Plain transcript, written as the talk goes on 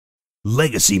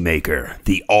Legacy Maker,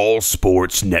 the All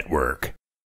Sports Network.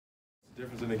 The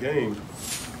difference in the game.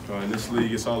 In this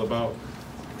league, it's all about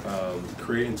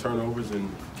creating turnovers and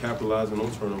capitalizing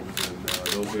on turnovers, and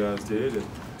those guys did. And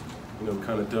we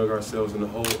kind of dug ourselves in the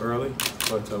hole early,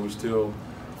 but we still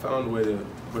found a way to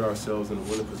put ourselves in a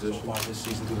winning position. So why this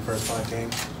season through the first 5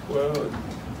 games? Well,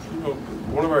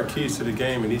 one of our keys to the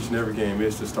game in each and every game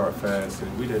is to start fast,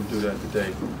 and we didn't do that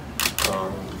today.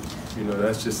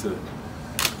 That's just a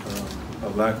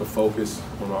lack of focus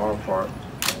on our part.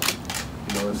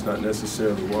 It's not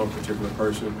necessarily one particular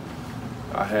person.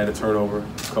 I had a turnover,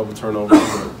 a couple turnovers,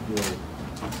 but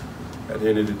at the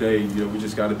end of the day, we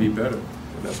just got to be better,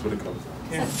 and that's what it comes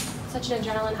down to. Such an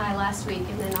adrenaline high last week,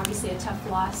 and then obviously a tough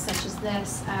loss such as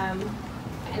this.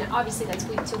 And obviously that's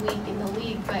week to week in the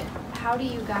league, but how do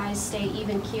you guys stay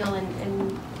even keel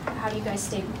and how do you guys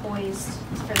stay poised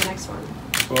for the next one?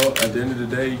 Well, at the end of the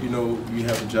day, you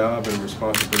have a job and a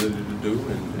responsibility to do,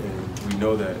 and we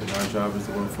know that. And our job is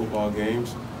to win football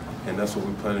games, and that's what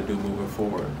we plan to do moving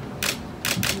forward.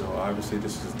 Obviously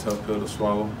this is a tough pill to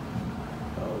swallow.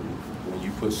 When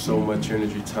you put so much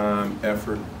energy, time,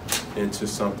 effort into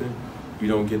something, you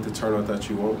don't get the turnout that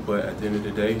you want, but at the end of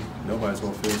the day, nobody's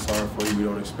going to feel sorry for you. We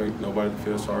don't expect nobody to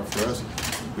feel sorry for us.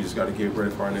 We just got to get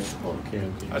ready for our next opponent.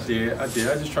 I did. I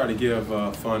just try to give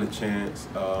fun a chance.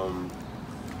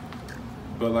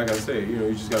 But like I said,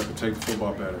 you just got to protect the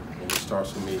football better, and it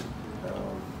starts with me.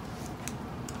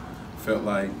 Felt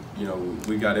like,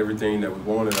 we got everything that we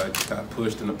wanted. I got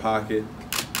pushed in the pocket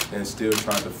and still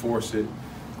tried to force it.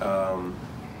 Like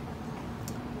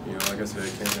I said,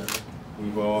 it can't happen.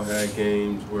 We've all had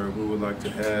games where we would like to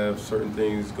have certain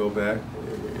things go back,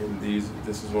 and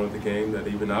this is one of the games that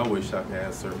even I wish I could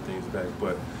have certain things back.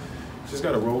 But just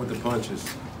got to roll with the punches.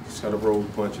 Just got to roll with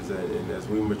the punches, and as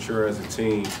we mature as a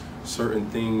team, certain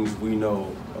things we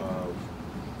know,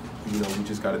 we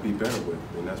just got to be better with,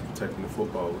 and that's protecting the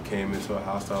football. We came into a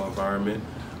hostile environment.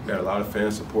 We had a lot of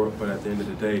fan support, but at the end of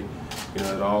the day,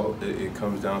 it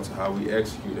comes down to how we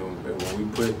execute. And when we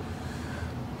put,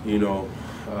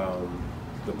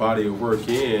 the body of work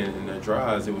in and the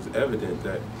drives, it was evident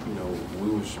that we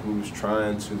was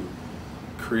trying to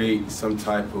create some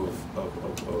type of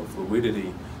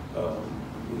fluidity,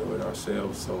 in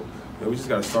ourselves. So we just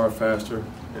got to start faster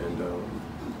and.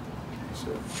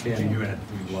 Yeah, you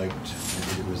liked,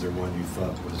 was there one you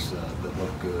thought was that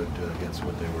looked good against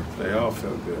what they were? They all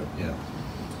felt good. Yeah.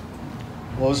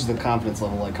 What was the confidence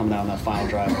level like coming down that final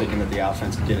drive, thinking that the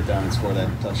offense could get it done and score that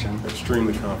touchdown?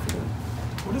 Extremely confident.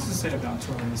 What does it say about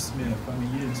Torrey Smith? I mean,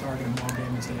 you didn't target him all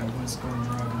game until that one scoring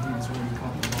drive, and he was really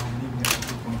caught the ball and even got the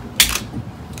 2-point conversion.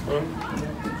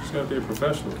 You just got to be a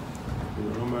professional.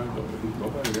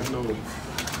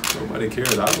 Nobody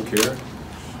cares. I don't care.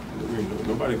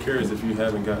 Nobody cares if you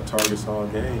haven't got targets all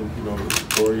game.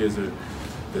 Torrey is a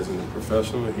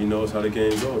professional, and he knows how the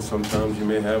game goes. Sometimes you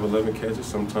may have 11 catches,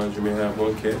 sometimes you may have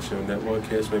 1 catch, and that 1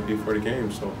 catch may be for the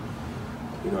game. So,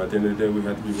 at the end of the day, we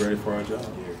have to be ready for our job.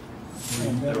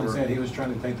 Devin said he was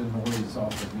trying to take the noise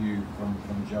off of you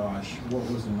from Josh. What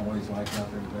was the noise like out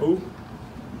there today? Who?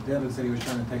 Devin said he was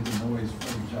trying to take the noise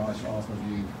from Josh off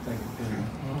of you. Take it period.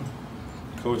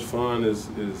 Coach Fun is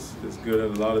good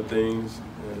at a lot of things,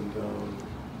 and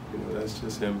that's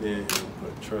just him being him.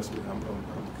 But trust me, I'm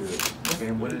good.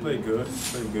 And he played good,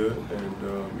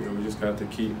 and we just got to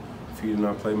keep feeding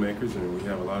our playmakers, and we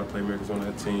have a lot of playmakers on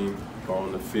that team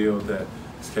on the field that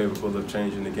is capable of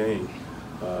changing the game.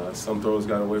 Some throws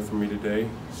got away from me today.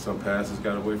 Some passes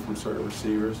got away from certain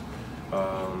receivers.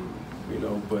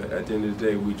 But at the end of the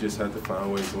day, we just have to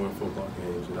find ways to win football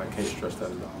games, and I can't stress that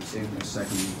enough.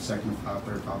 Second, 5,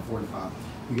 third, 5, 4 to 5.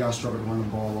 You guys struggled to run the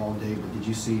ball all day, but did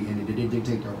you see, and did it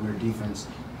dictate their defense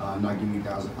not giving you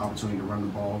guys an opportunity to run the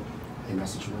ball in that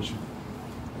situation?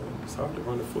 It's hard to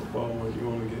run the football when you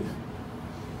want to get.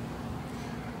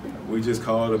 We just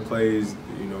call the plays.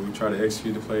 We try to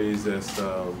execute the plays that's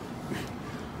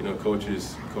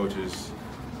coaches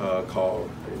call.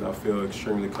 And I feel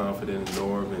extremely confident in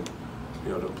Norv and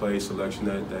the play selection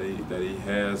that he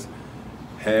has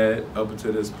had up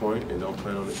until this point, and don't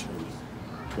plan on it changing.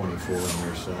 24 on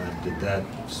your side. Did that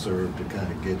serve to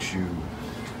kind of get you,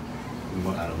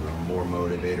 I don't know, more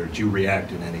motivated, or did you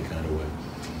react in any kind of way?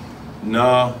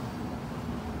 No.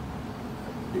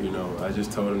 I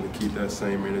just told them to keep that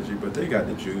same energy, but they got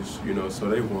the juice, so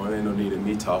they won. Ain't no need of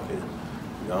me talking.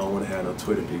 I don't want to have no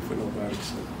Twitter beef with nobody.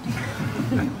 So.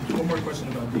 One more question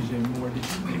about DJ Moore. Did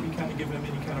you maybe kind of give him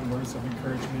any kind of words of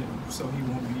encouragement so he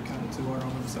won't be kind of too hard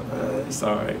on himself? It's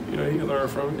all right. He can learn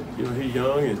from it. He's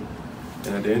young, and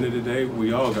And at the end of the day,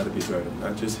 we all got to be better,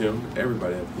 not just him.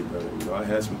 Everybody has to be better. You know, I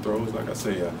had some throws, like I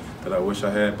say, that I wish I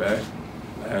had back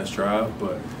last drive,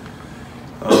 but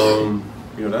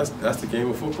you know, that's the game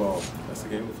of football. That's the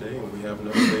game of the day, and we have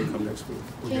another day come next week.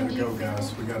 We gotta go,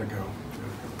 guys. We gotta go.